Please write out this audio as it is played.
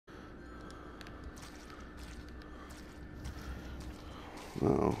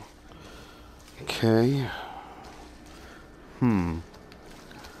Oh. Okay.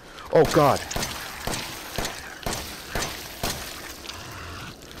 Oh, God.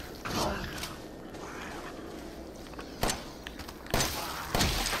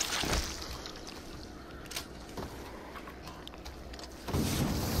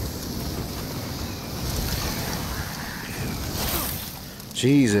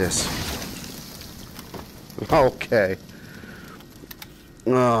 Jesus. Okay.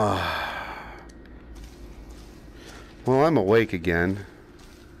 Well, I'm awake again.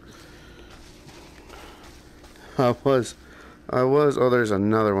 I was. Oh, there's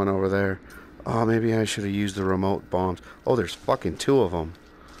another one over there. Oh, maybe I should have used the remote bombs. Oh, there's fucking two of them.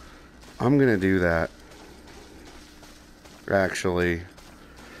 I'm gonna do that. Actually,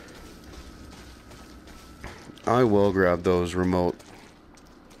 I will grab those remote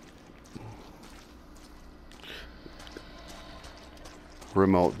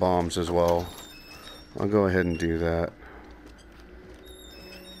bombs as well. I'll go ahead and do that.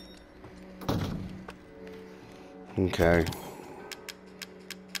 Okay.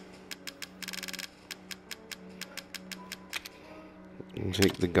 And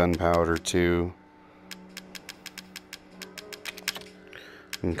take the gunpowder too.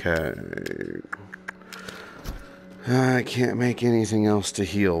 Okay. I can't make anything else to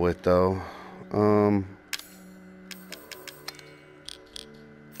heal with though.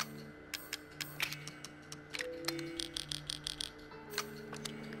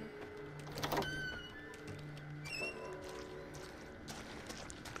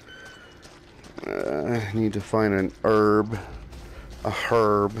 I need to find a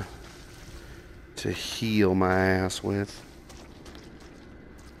herb to heal my ass with.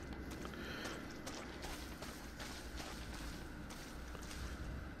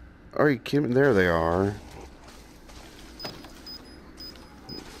 Are you kidding? There they are.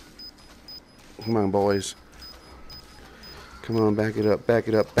 Come on, boys. Come on, back it up, back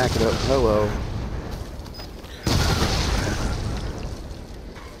it up, back it up. Hello.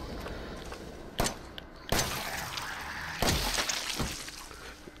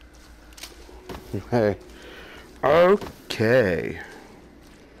 Hey. Okay.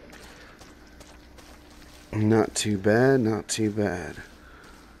 Not too bad, not too bad.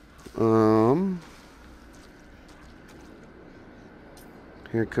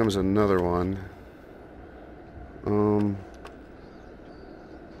 Here comes another one. And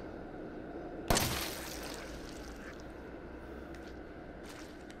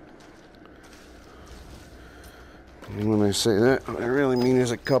when I say that, I really mean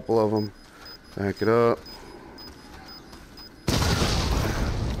there's a couple of them. Back it up.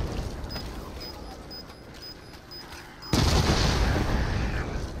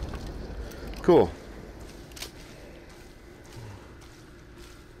 Cool.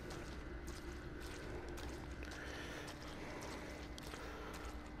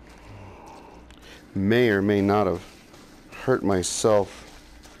 May or may not have hurt myself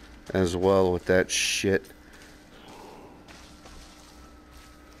as well with that shit.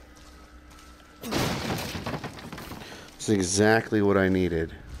 It's exactly what I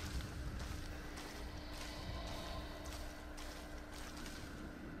needed.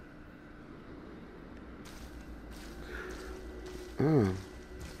 Oh.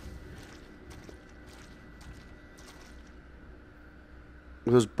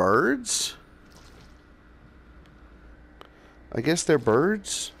 Those birds? I guess they're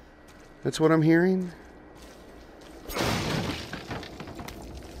birds? That's what I'm hearing?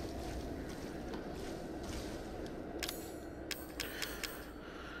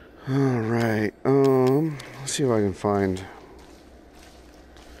 Alright, let's see if I can find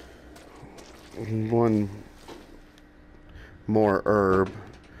one more herb.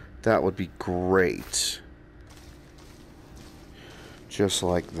 That would be great. Just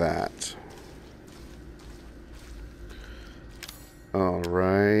like that.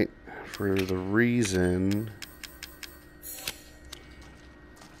 Alright, for the reason...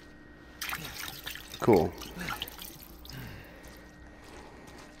 Cool.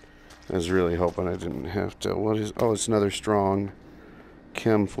 I was really hoping I didn't have to... What is... Oh, it's another strong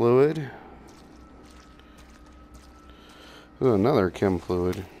chem fluid. Oh, another chem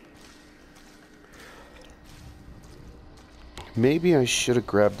fluid. Maybe I should have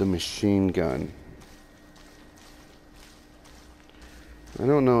grabbed the machine gun. I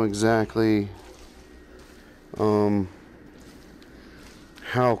don't know exactly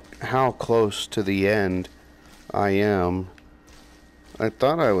how close to the end I am. I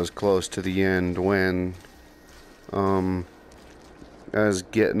thought I was close to the end when I was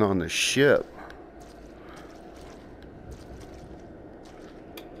getting on the ship.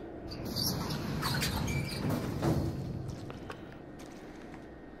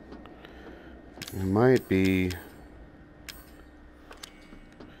 might be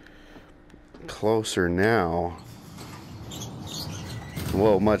closer now.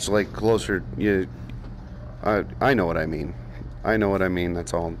 Well, much like closer, I know what I mean. I know what I mean.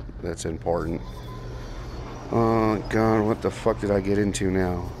 That's all that's important. Oh God, what the fuck did I get into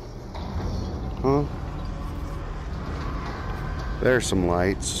now? Huh? There's some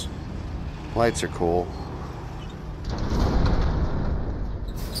lights. Lights are cool.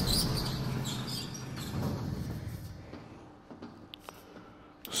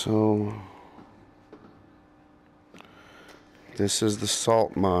 So, this is the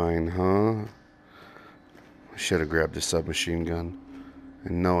salt mine, huh? I should have grabbed a submachine gun.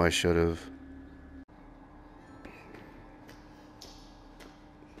 And no, I should have.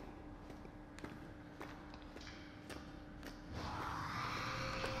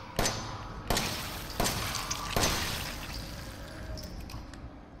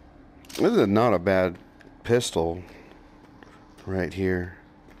 This is not a bad pistol right here.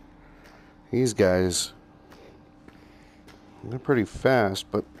 These guys, they're pretty fast,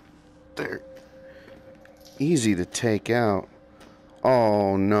 but they're easy to take out.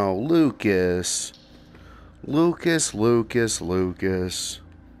 Oh no, Lucas. Lucas.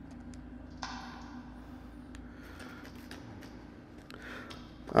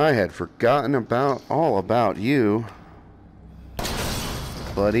 I had forgotten all about you,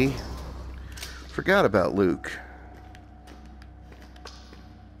 buddy. Forgot about Luke.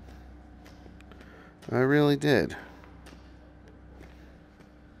 I really did.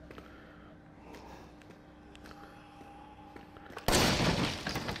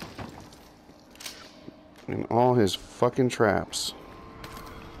 And all his fucking traps.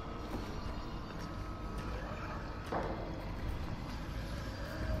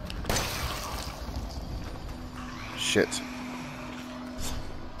 Shit.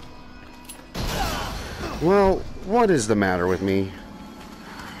 Well, what is the matter with me?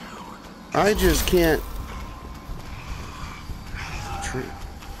 I just can't.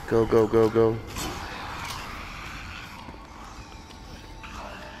 Go.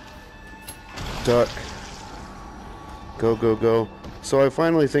 Duck. Go. So I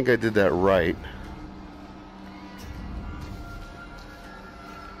finally think I did that right.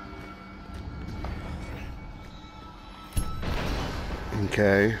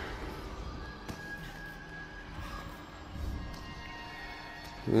 Okay.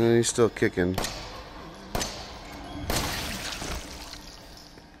 He's still kicking.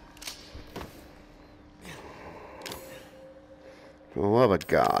 For the love of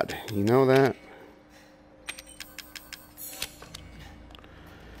God, you know that?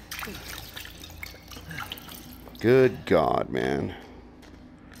 Good God, man.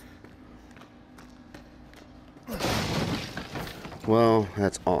 Well,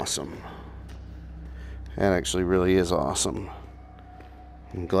 that's awesome. That actually really is awesome.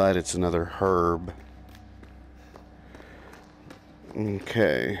 I'm glad it's another herb.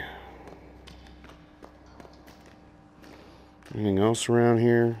 Okay. Anything else around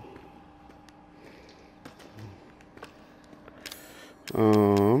here?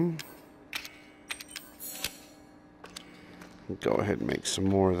 Go ahead and make some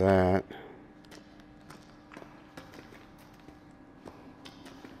more of that.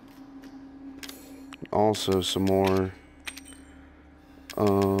 Also some more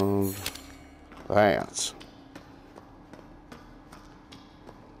of that.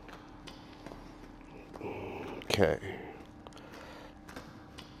 Okay.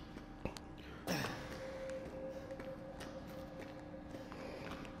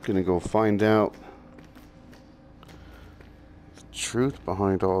 Gonna go find out the truth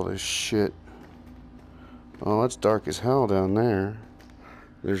behind all this shit. Oh, it's dark as hell down there.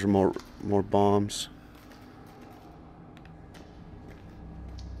 There's more bombs.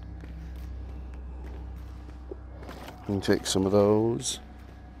 And take some of those.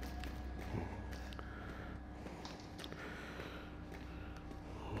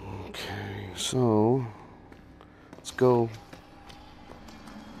 Okay, so let's go.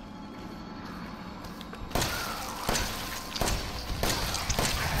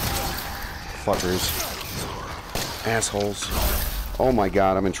 Fuckers. Assholes. Oh my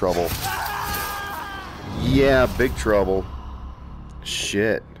God, I'm in trouble. Yeah, big trouble.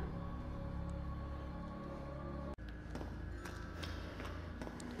 Shit.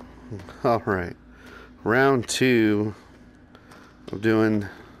 Alright. Round 2 of doing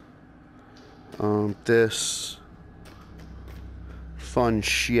this fun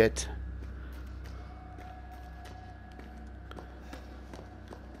shit.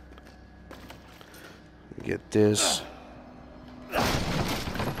 Get this.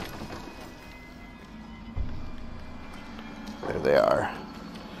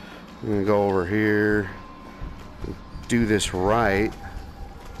 I'm gonna go over here, do this right.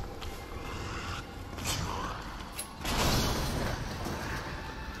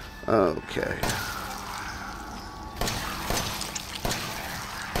 Okay.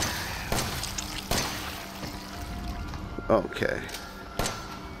 Okay.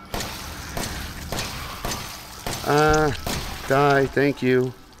 Die, thank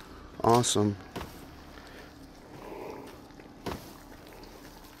you. Awesome.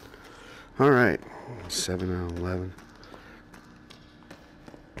 Alright. 7 out of 11.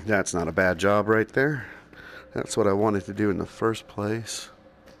 That's not a bad job right there. That's what I wanted to do in the first place.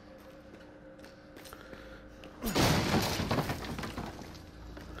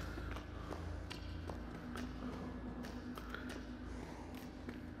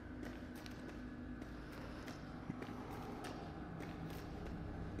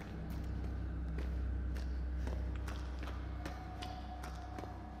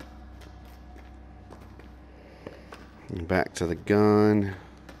 Back to the gun.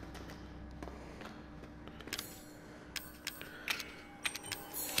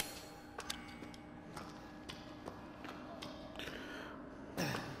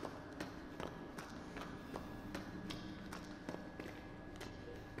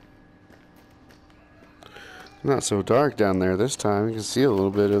 Not so dark down there this time. You can see a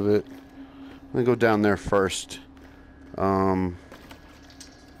little bit of it. I'm gonna go down there first.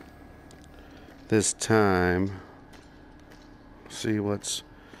 This time. See what's...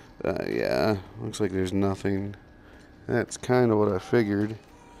 yeah, looks like there's nothing. That's kind of what I figured.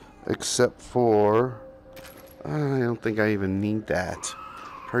 Except for... I don't think I even need that.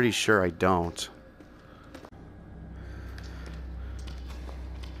 Pretty sure I don't.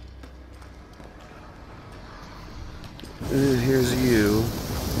 Here's you.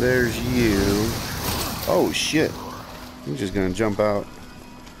 There's you. Oh shit. You're just gonna jump out.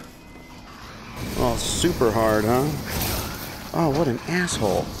 Oh, super hard, huh? Oh, what an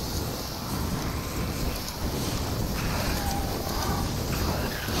asshole.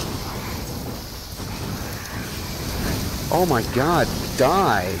 Oh my god,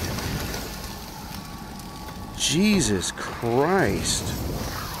 died. Jesus Christ.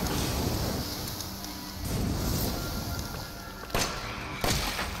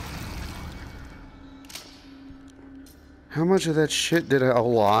 How much of that shit did I... A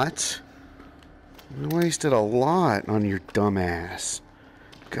lot? I wasted a lot on your dumb ass.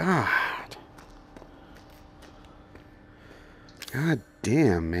 God. God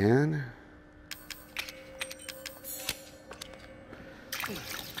damn, man.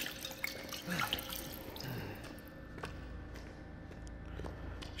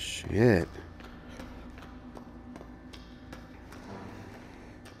 Shit.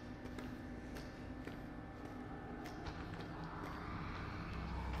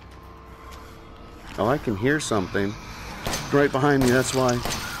 Oh, I can hear something. Right behind me, that's why.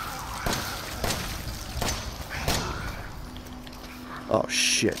 Oh,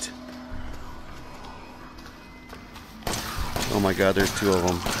 shit. Oh my god, there's two of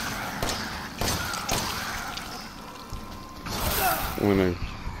them.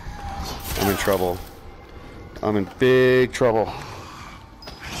 I'm in trouble. I'm in big trouble.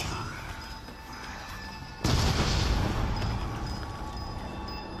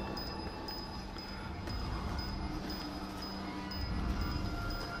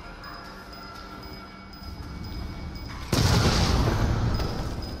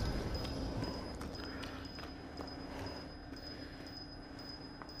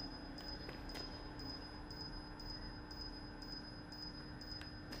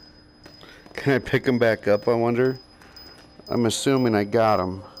 Can I pick him back up, I wonder? I'm assuming I got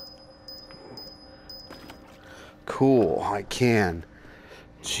him. Cool, I can.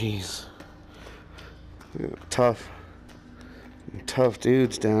 Jeez. Tough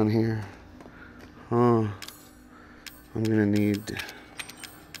dudes down here. Huh. I'm gonna need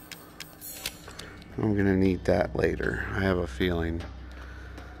that later. I have a feeling.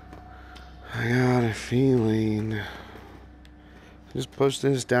 I got a feeling. Just push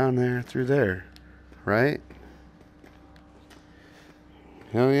this down there through there, right?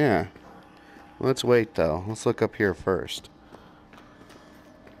 Hell yeah. Let's wait though. Let's look up here first.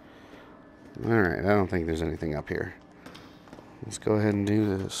 Alright, I don't think there's anything up here. Let's go ahead and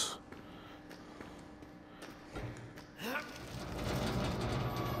do this.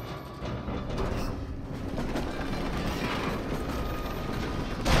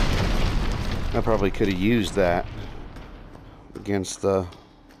 I probably could have used that against the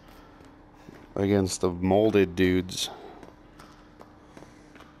molded dudes.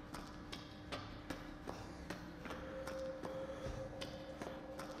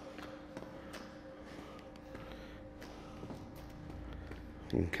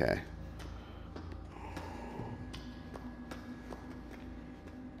 Okay.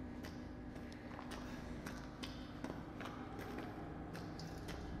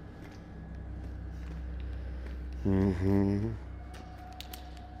 Mm-hmm.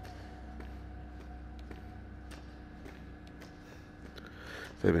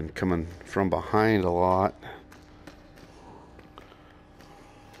 They've been coming from behind a lot.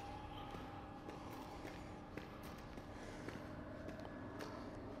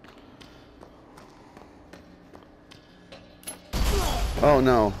 Oh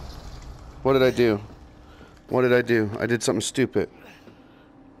no. What did I do? What did I do? I did something stupid.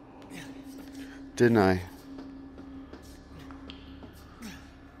 Didn't I?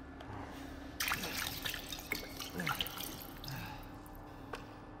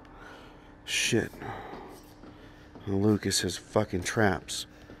 Shit. Lucas has fucking traps.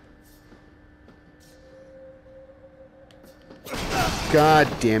 God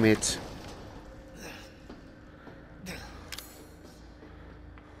damn it.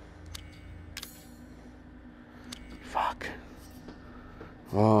 Fuck.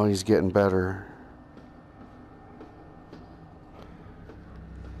 Oh, he's getting better.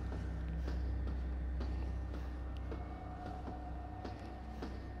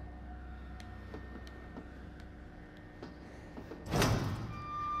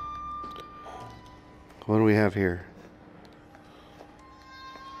 What do we have here?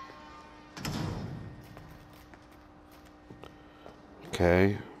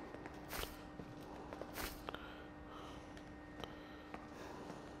 Okay.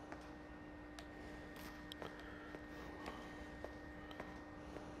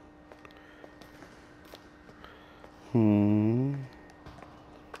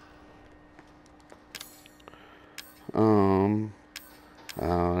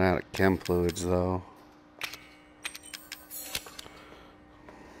 Oh, not chem fluids though.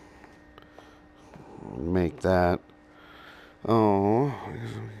 Make that. Oh.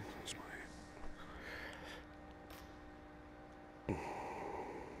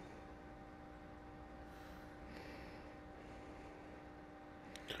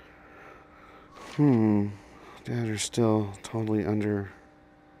 Dad are still totally under.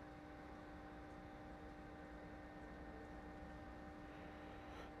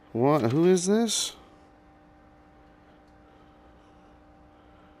 What? Who is this?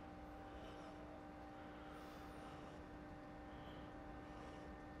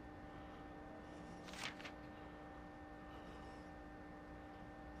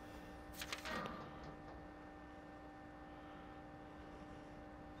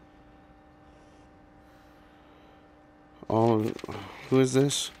 Oh, who is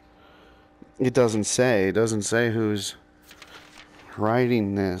this? It doesn't say. It doesn't say who's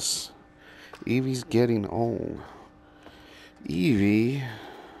writing this. Evie's getting old. Evie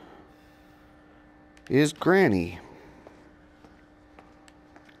is Granny.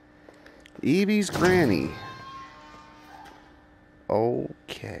 Evie's Granny.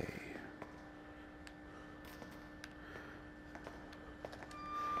 Okay.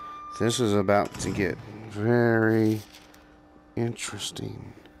 This is about to get very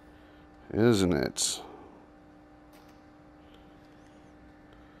interesting, isn't it?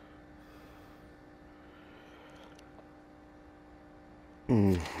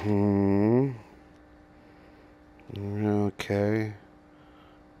 Mm-hmm. Okay.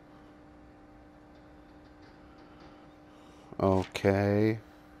 Okay.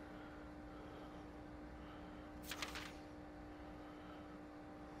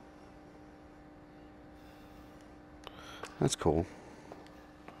 That's cool.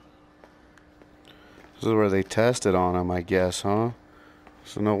 This is where they tested on them, I guess, huh?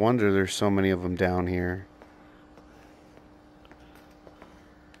 So no wonder there's so many of them down here.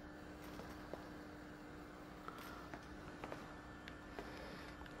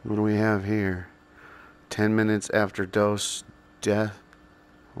 What do we have here? 10 minutes after dose death.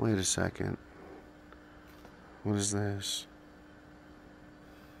 Wait a second. What is this?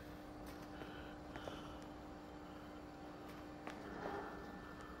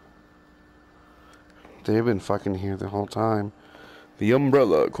 They've been fucking here the whole time. The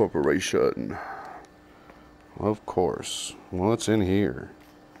Umbrella Corporation. Of course. What's in here?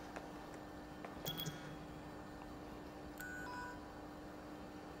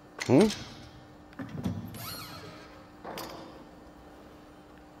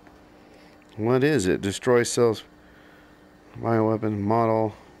 What is it? Destroy cells. Bioweapon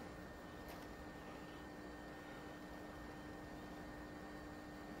model.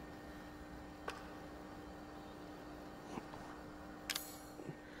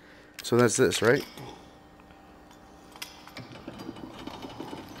 So that's this, right?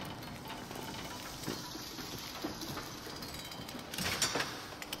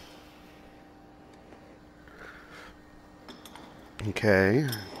 Okay.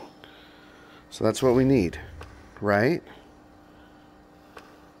 So that's what we need, right?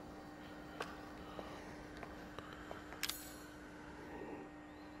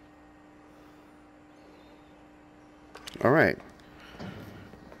 All right.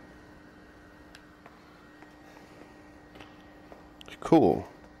 Cool.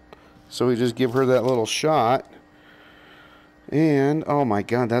 So we just give her that little shot. And, oh my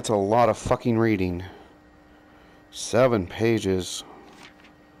god, that's a lot of fucking reading. 7 pages.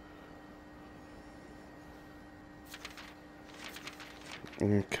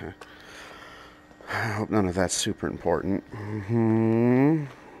 Okay. I hope none of that's super important.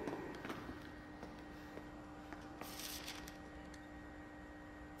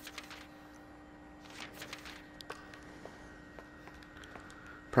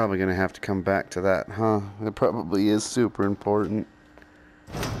 Probably gonna have to come back to that, huh? It probably is super important.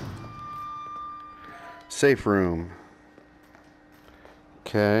 Safe room.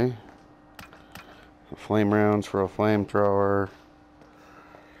 Okay. Flame rounds for a flamethrower.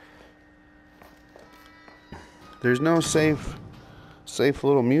 There's no safe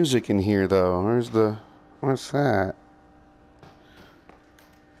little music in here though. What's that?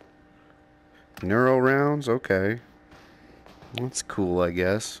 Neuro rounds? Okay. That's cool, I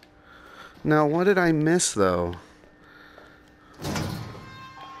guess. Now, what did I miss, though?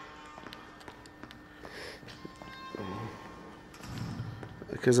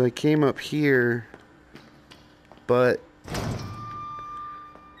 Because I came up here, but...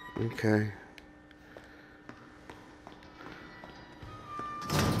 Okay.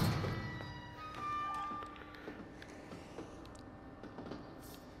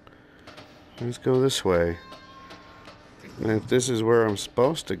 Let's go this way. And if this is where I'm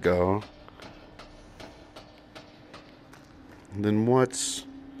supposed to go, then what's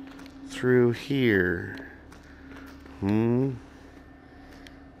through here?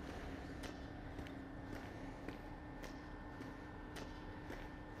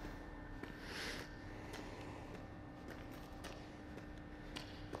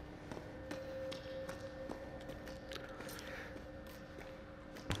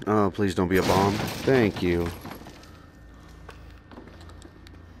 Oh, please don't be a bomb. Thank you.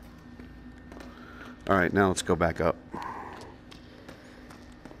 Alright, now let's go back up.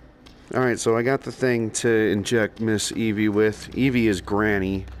 Alright, so I got the thing to inject Miss Evie with. Evie is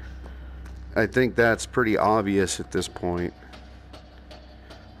Granny. I think that's pretty obvious at this point.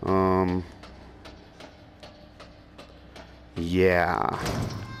 Yeah.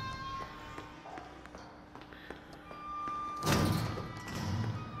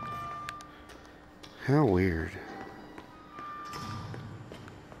 How weird.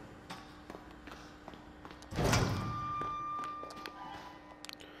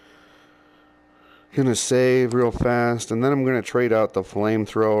 Gonna save real fast, and then I'm gonna trade out the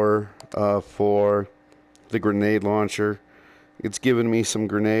flamethrower for the grenade launcher. It's giving me some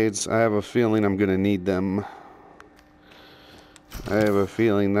grenades. I have a feeling I'm gonna need them. I have a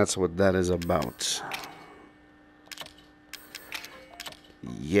feeling that's what that is about.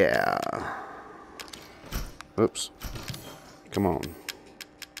 Yeah. Oops. Come on.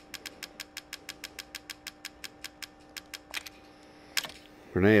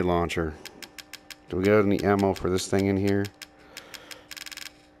 Grenade launcher. Do we got any ammo for this thing in here?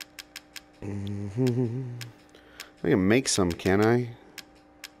 I can make some, can I?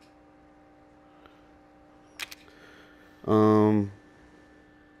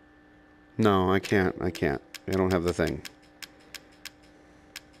 No, I can't. I don't have the thing.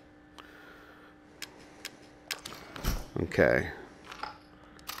 Okay.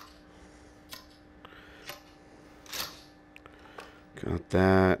 Got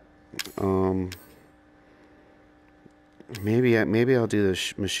that. Maybe I'll do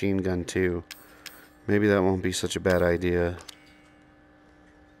the machine gun too. Maybe that won't be such a bad idea.